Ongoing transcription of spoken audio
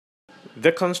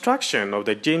The construction of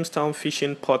the Jamestown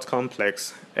Fishing Port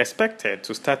Complex, expected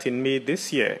to start in May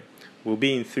this year, will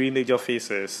be in three major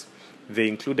phases. They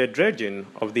include the dredging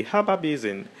of the harbor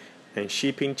basin and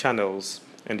shipping channels,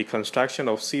 and the construction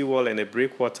of seawall and a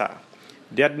breakwater.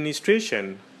 The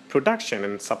administration, production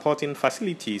and supporting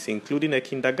facilities including a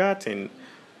kindergarten,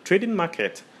 trading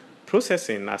market,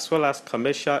 processing as well as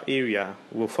commercial area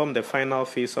will form the final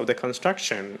phase of the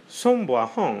construction. Song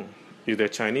Hong is the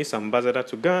Chinese ambassador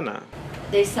to Ghana.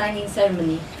 The signing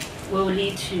ceremony will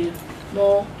lead to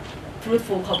more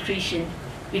fruitful cooperation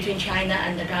between China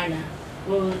and Ghana,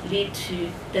 will lead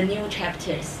to the new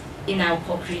chapters in our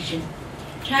cooperation.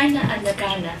 China and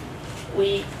Ghana,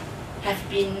 we have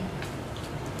been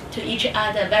to each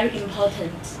other very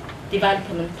important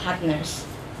development partners.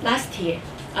 Last year,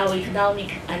 our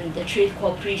economic and trade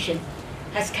cooperation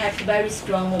has kept very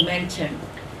strong momentum,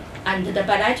 and the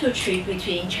bilateral trade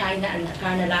between China and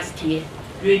Ghana last year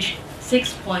reached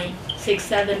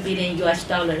 $6.67 billion,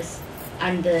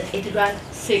 and it ranked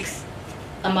 6th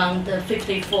among the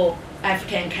 54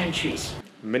 African countries.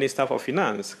 Minister for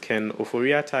Finance Ken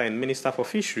Oforiatta and Minister for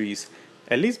Fisheries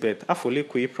Elizabeth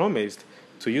Afolekwe promised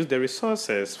to use the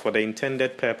resources for the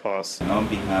intended purpose. And on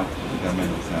behalf of the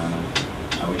government of Ghana,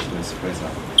 I wish to express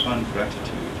our profound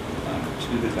gratitude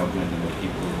to the government and the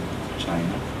people of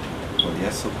China for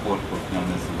their support for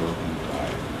Ghana's development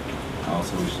drive. I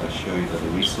also wish to assure you that the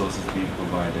resources being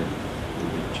provided will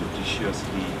be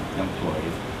judiciously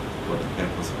employed for the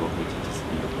purpose for which it is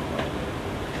being provided.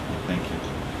 Thank you.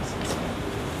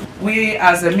 We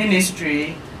as a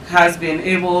ministry has been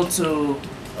able to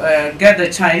get the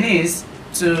Chinese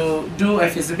to do a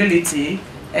feasibility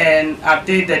and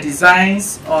update the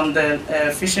designs on the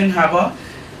fishing harbor,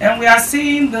 and we are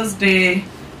seeing this day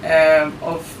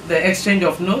of the exchange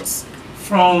of notes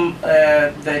from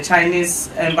the Chinese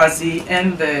embassy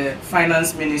and the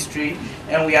finance ministry,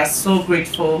 and we are so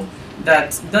grateful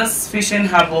that this fishing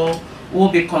harbor will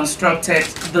be constructed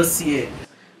this year.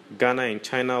 Ghana and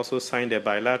China also signed a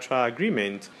bilateral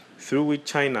agreement through which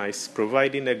China is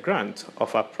providing a grant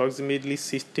of approximately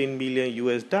 $16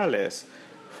 million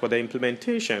for the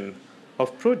implementation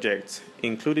of projects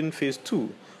including Phase 2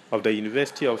 of the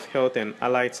University of Health and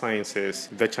Allied Sciences.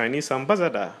 The Chinese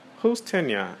ambassador, whose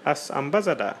tenure as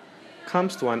ambassador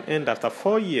comes to an end after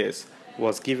 4 years,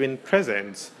 was given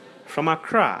presents from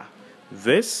Accra.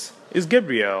 This is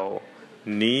Gabriel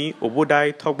Ni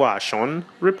Obodai Togwashon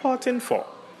reporting for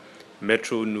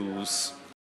Metro News.